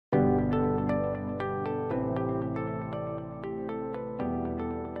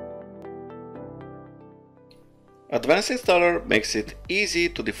Advanced Installer makes it easy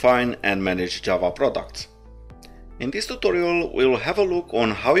to define and manage Java products. In this tutorial, we will have a look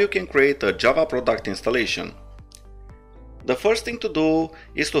on how you can create a Java product installation. The first thing to do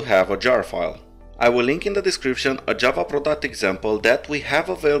is to have a jar file. I will link in the description a Java product example that we have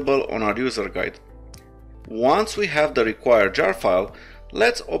available on our user guide. Once we have the required jar file,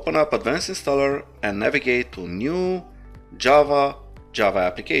 let's open up Advanced Installer and navigate to New, Java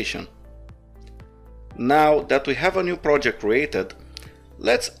Application. Now that we have a new project created,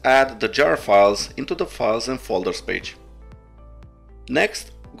 let's add the jar files into the Files and Folders page.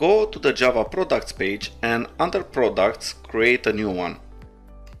 Next, go to the Java Products page and under Products, create a new one.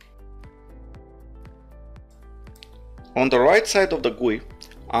 On the right side of the GUI,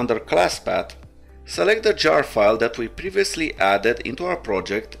 under Class Path, select the jar file that we previously added into our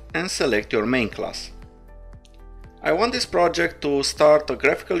project and select your main class. I want this project to start a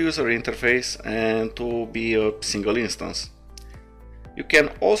graphical user interface and to be a single instance. You can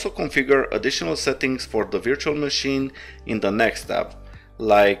also configure additional settings for the virtual machine in the next tab,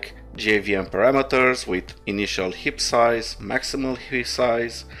 like JVM parameters with initial heap size, maximal heap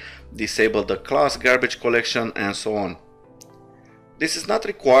size, disable the class garbage collection, and so on. This is not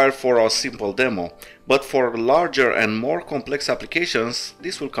required for our simple demo, but for larger and more complex applications,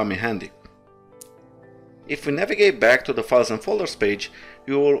 this will come in handy. If we navigate back to the Files and Folders page,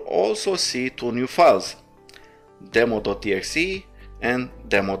 you will also see two new files, demo.exe and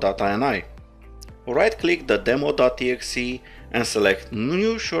demo.ini. Right-click the demo.exe and select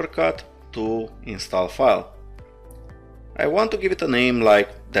New Shortcut to Install File. I want to give it a name like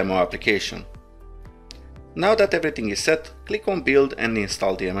Demo Application. Now that everything is set, click on Build and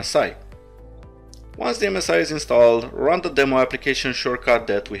install the MSI. Once the MSI is installed, run the Demo Application shortcut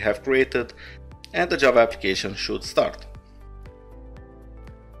that we have created and the Java application should start.